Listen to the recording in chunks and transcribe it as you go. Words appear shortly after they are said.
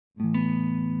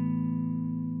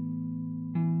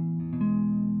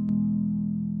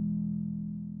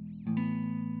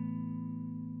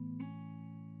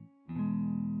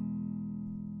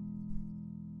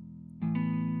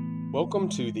Welcome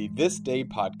to the This Day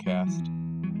podcast,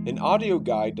 an audio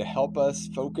guide to help us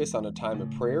focus on a time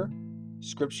of prayer,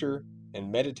 scripture,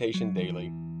 and meditation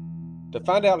daily. To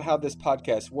find out how this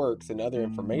podcast works and other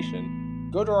information,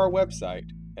 go to our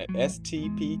website at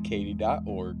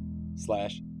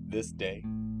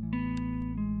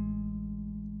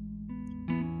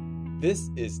stpkaty.org/thisday. This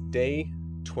is day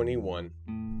 21,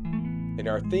 and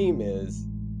our theme is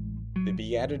the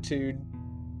Beatitude,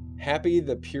 Happy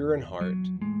the pure in heart,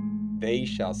 they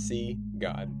shall see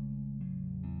God.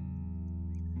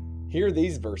 Hear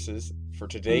these verses for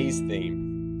today's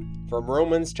theme. From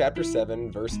Romans chapter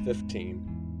 7, verse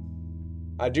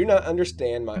 15. I do not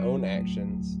understand my own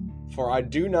actions, for I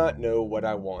do not know what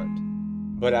I want,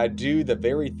 but I do the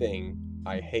very thing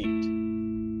I hate.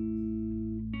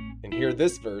 And hear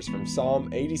this verse from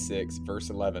Psalm 86,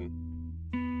 verse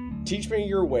 11. Teach me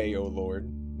your way, O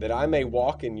Lord, that I may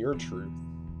walk in your truth.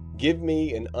 Give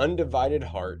me an undivided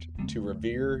heart to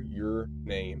revere your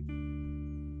name.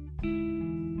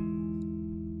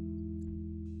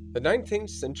 The 19th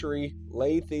century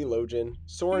lay theologian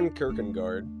Soren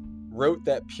Kierkegaard wrote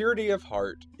that purity of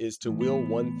heart is to will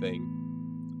one thing,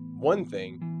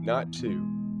 not two,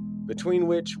 between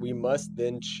which we must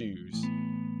then choose.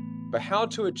 But how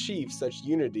to achieve such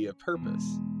unity of purpose?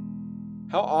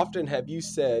 How often have you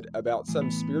said about some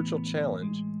spiritual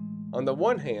challenge, on the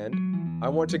one hand, I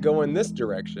want to go in this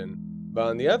direction, but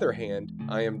on the other hand,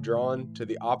 I am drawn to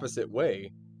the opposite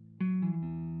way.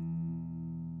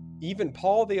 Even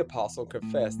Paul the Apostle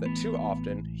confessed that too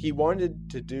often he wanted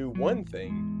to do one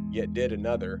thing, yet did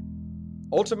another.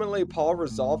 Ultimately, Paul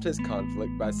resolved his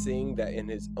conflict by seeing that in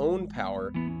his own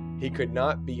power, he could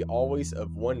not be always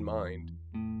of one mind.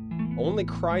 Only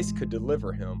Christ could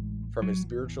deliver him from his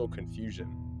spiritual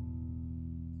confusion.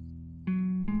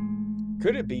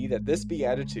 Could it be that this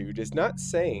beatitude is not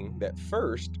saying that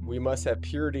first we must have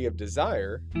purity of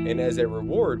desire, and as a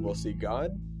reward we'll see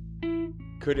God?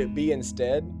 Could it be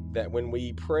instead that when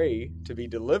we pray to be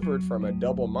delivered from a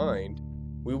double mind,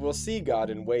 we will see God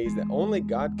in ways that only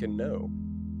God can know?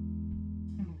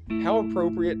 How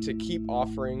appropriate to keep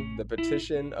offering the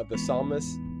petition of the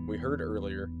psalmist we heard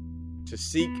earlier, to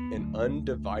seek an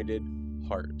undivided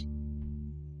heart.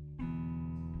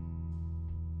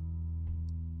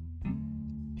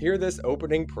 Hear this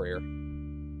opening prayer.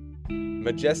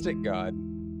 Majestic God,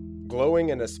 glowing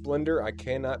in a splendor I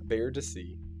cannot bear to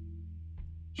see,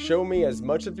 show me as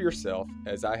much of yourself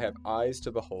as I have eyes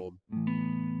to behold.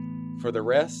 For the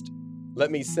rest, let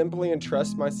me simply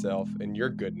entrust myself in your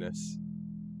goodness.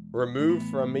 Remove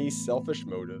from me selfish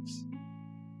motives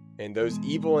and those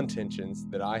evil intentions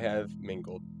that I have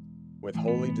mingled with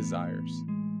holy desires.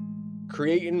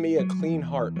 Create in me a clean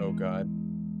heart, O God,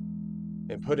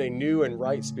 and put a new and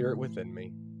right spirit within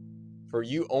me. For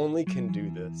you only can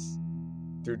do this,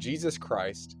 through Jesus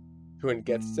Christ, who in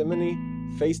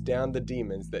Gethsemane faced down the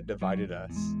demons that divided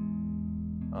us.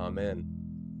 Amen.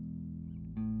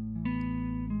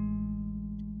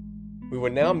 We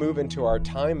will now move into our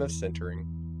time of centering,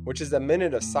 which is a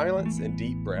minute of silence and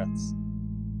deep breaths.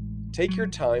 Take your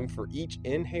time for each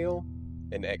inhale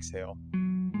and exhale.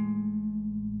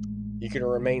 You can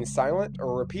remain silent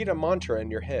or repeat a mantra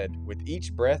in your head with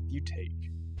each breath you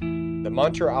take. The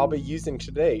mantra I'll be using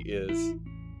today is,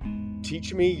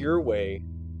 Teach me your way,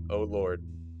 O Lord.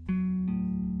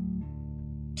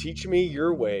 Teach me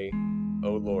your way,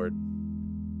 O Lord.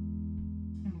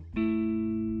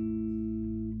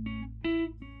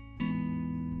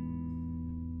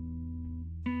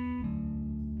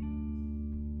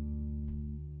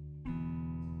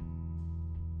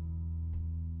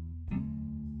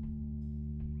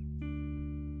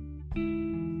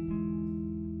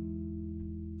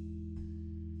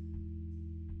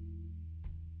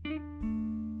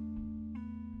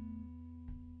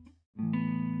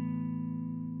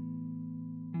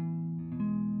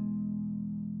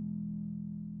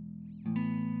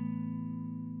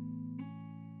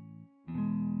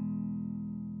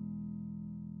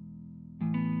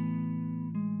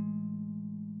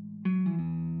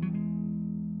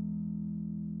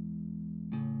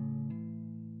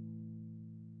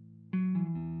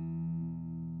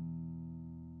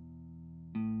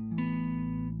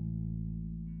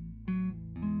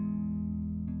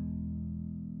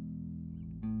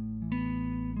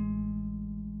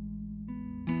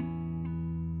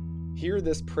 Hear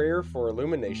this prayer for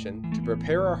illumination to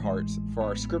prepare our hearts for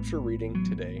our scripture reading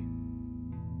today.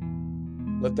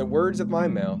 Let the words of my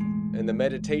mouth and the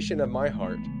meditation of my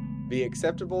heart be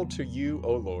acceptable to you,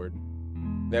 O Lord,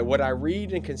 that what I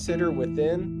read and consider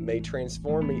within may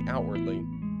transform me outwardly,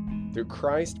 through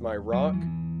Christ my rock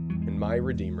and my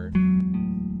Redeemer.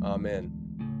 Amen.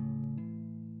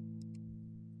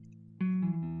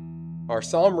 Our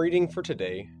psalm reading for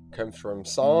today comes from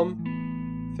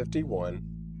Psalm 51,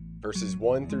 verses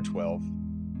 1 through 12.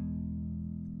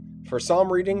 For psalm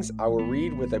readings, I will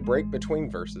read with a break between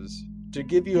verses to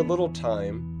give you a little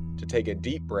time to take a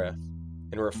deep breath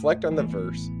and reflect on the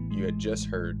verse you had just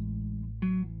heard.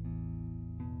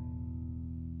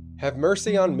 Have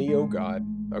mercy on me, O God,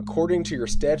 according to your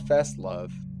steadfast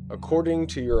love, according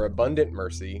to your abundant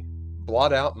mercy,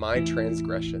 blot out my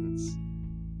transgressions.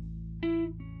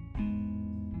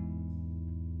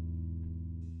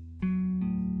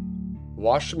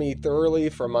 Wash me thoroughly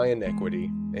from my iniquity,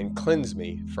 and cleanse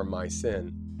me from my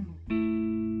sin.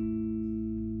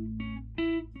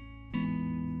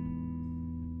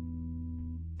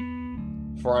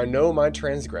 For I know my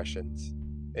transgressions,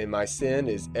 and my sin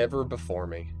is ever before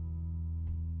me.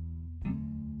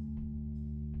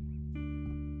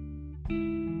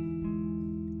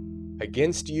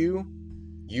 Against you,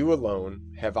 you alone,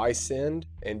 have I sinned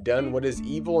and done what is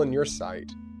evil in your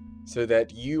sight, so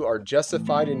that you are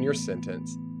justified in your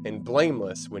sentence and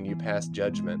blameless when you pass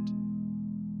judgment.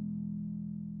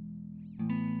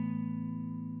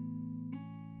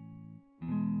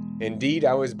 Indeed,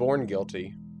 I was born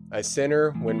guilty, a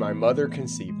sinner when my mother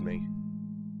conceived me.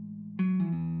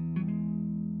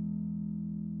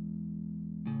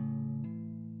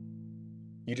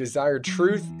 You desire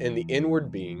truth in the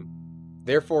inward being,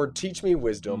 therefore teach me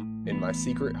wisdom in my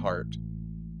secret heart.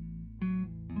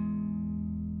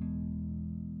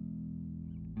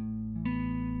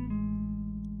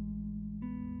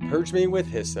 Purge me with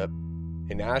hyssop,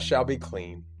 and I shall be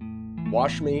clean.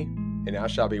 Wash me, and I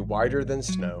shall be whiter than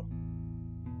snow.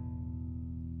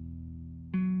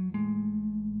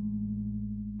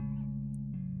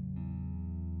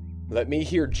 Let me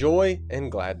hear joy and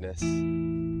gladness.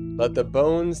 Let the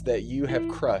bones that you have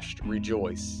crushed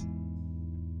rejoice.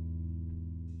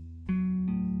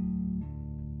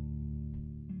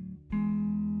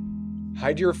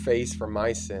 Hide your face from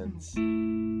my sins,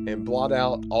 and blot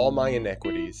out all my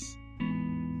iniquities.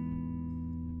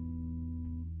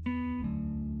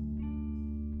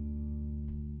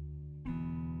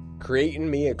 Create in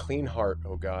me a clean heart,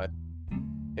 O God,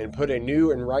 and put a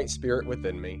new and right spirit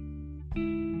within me.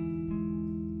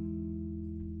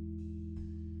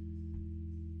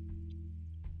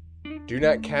 Do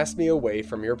not cast me away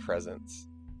from your presence,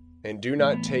 and do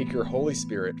not take your Holy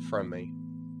Spirit from me.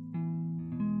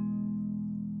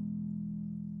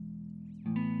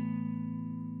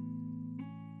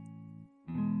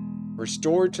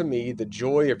 Restore to me the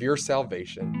joy of your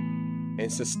salvation,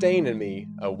 and sustain in me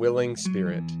a willing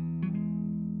spirit.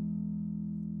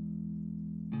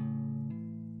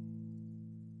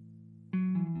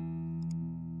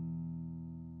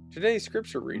 Today's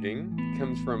scripture reading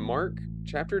comes from Mark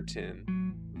chapter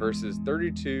 10, verses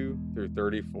 32 through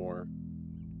 34,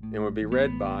 and will be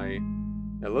read by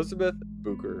Elizabeth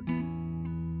Booker.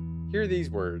 Hear these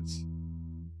words.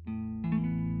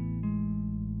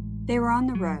 They were on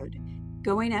the road,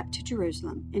 going up to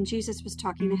Jerusalem, and Jesus was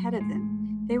talking ahead of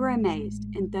them. They were amazed,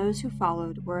 and those who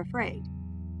followed were afraid.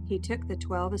 He took the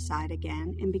 12 aside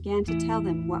again and began to tell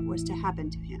them what was to happen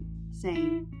to him,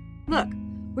 saying, "Look,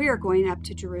 we are going up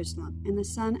to Jerusalem, and the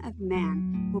Son of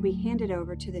Man will be handed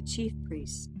over to the chief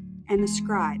priests and the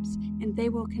scribes, and they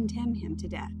will condemn him to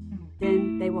death.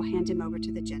 Then they will hand him over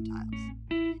to the Gentiles.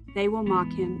 They will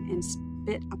mock him and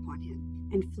spit upon him,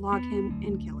 and flog him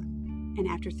and kill him, and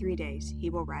after 3 days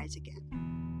he will rise again."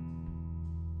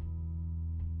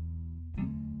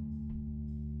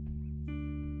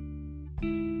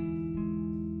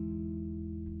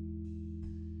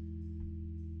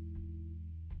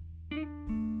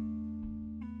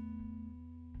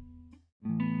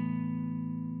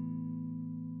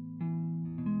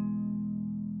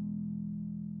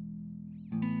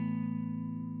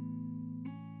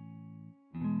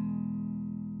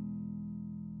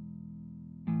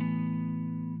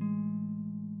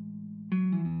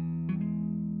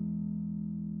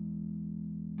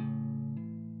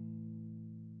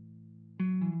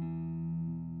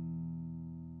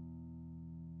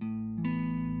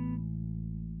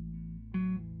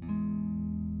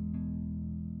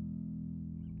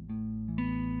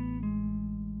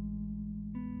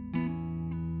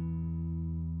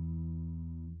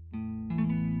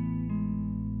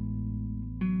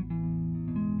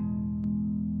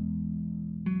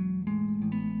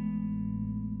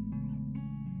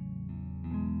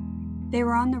 They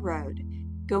were on the road,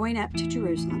 going up to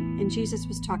Jerusalem, and Jesus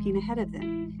was talking ahead of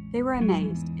them. They were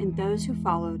amazed, and those who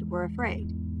followed were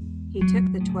afraid. He took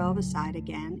the 12 aside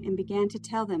again and began to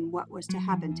tell them what was to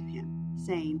happen to him,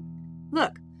 saying,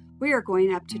 "Look, we are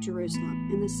going up to Jerusalem,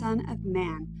 and the Son of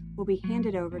Man will be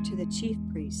handed over to the chief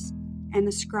priests and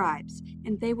the scribes,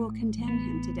 and they will condemn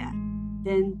him to death.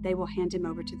 Then they will hand him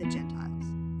over to the Gentiles.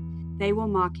 They will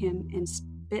mock him and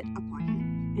spit upon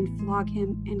him, and flog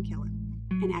him and kill him,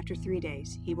 and after 3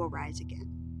 days he will rise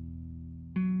again.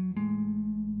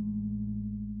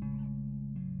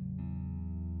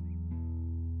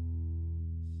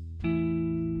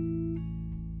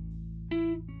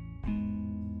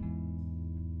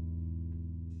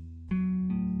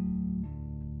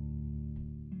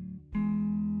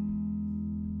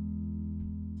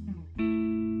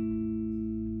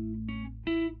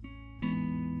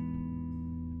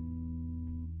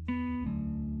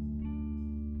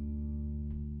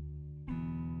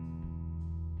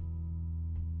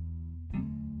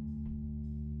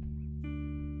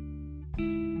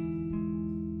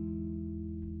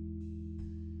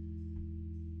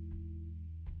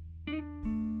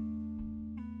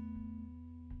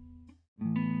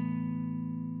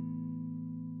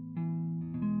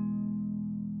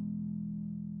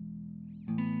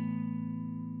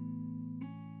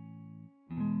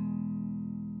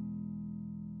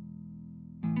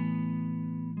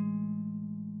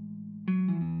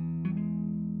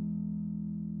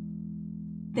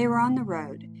 They were on the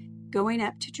road, going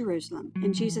up to Jerusalem,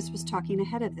 and Jesus was talking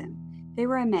ahead of them. They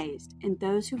were amazed, and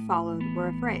those who followed were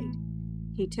afraid.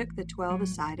 He took the 12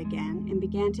 aside again and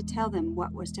began to tell them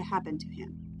what was to happen to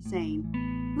him,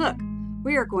 saying, "Look,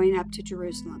 we are going up to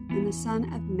Jerusalem, and the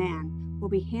Son of Man will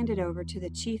be handed over to the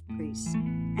chief priests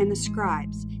and the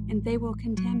scribes, and they will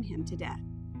condemn him to death.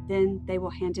 Then they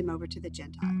will hand him over to the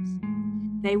Gentiles.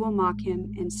 They will mock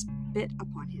him and spit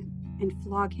upon him, and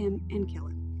flog him and kill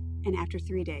him, and after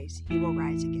 3 days he will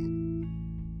rise again."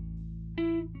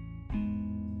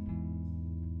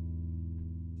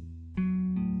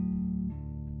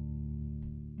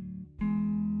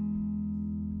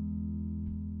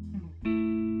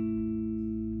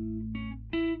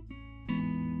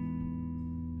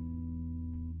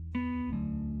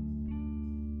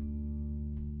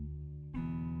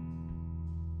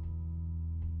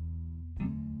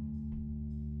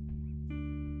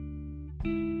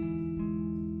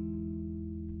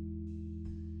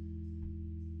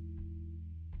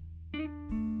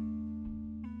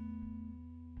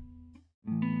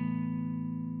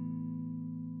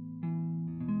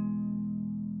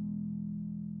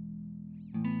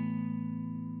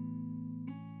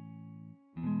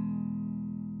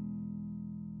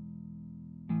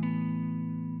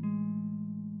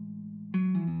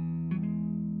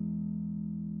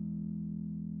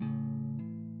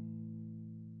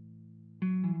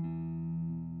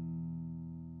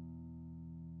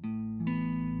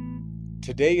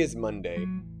 Today is Monday.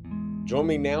 Join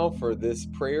me now for this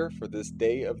prayer for this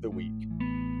day of the week.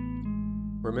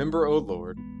 Remember, O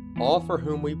Lord, all for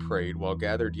whom we prayed while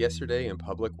gathered yesterday in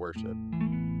public worship.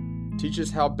 Teach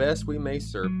us how best we may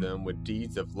serve them with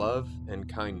deeds of love and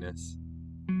kindness.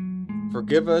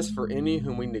 Forgive us for any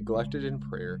whom we neglected in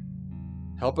prayer.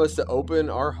 Help us to open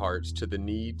our hearts to the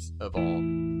needs of all.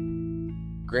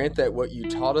 Grant that what you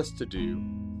taught us to do,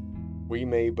 we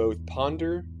may both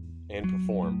ponder and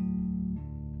perform.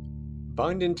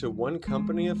 Bind into one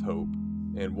company of hope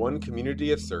and one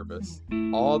community of service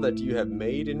all that you have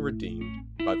made and redeemed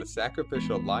by the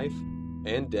sacrificial life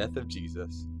and death of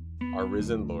Jesus, our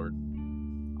risen Lord.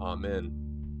 Amen.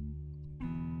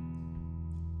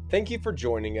 Thank you for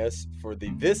joining us for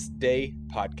the This Day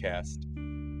podcast.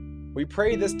 We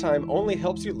pray this time only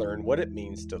helps you learn what it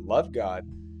means to love God,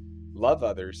 love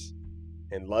others,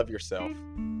 and love yourself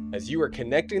as you are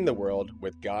connecting the world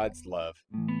with God's love.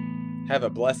 Have a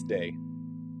blessed day.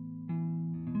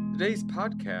 Today's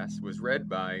podcast was read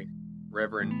by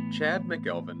Reverend Chad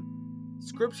McElvin.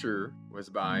 Scripture was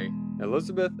by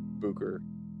Elizabeth Booker.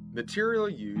 Material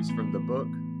used from the book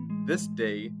This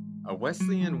Day, A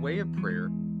Wesleyan Way of Prayer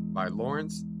by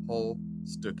Lawrence Hull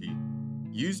Stuckey.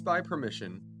 Used by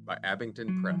permission by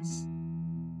Abington Press.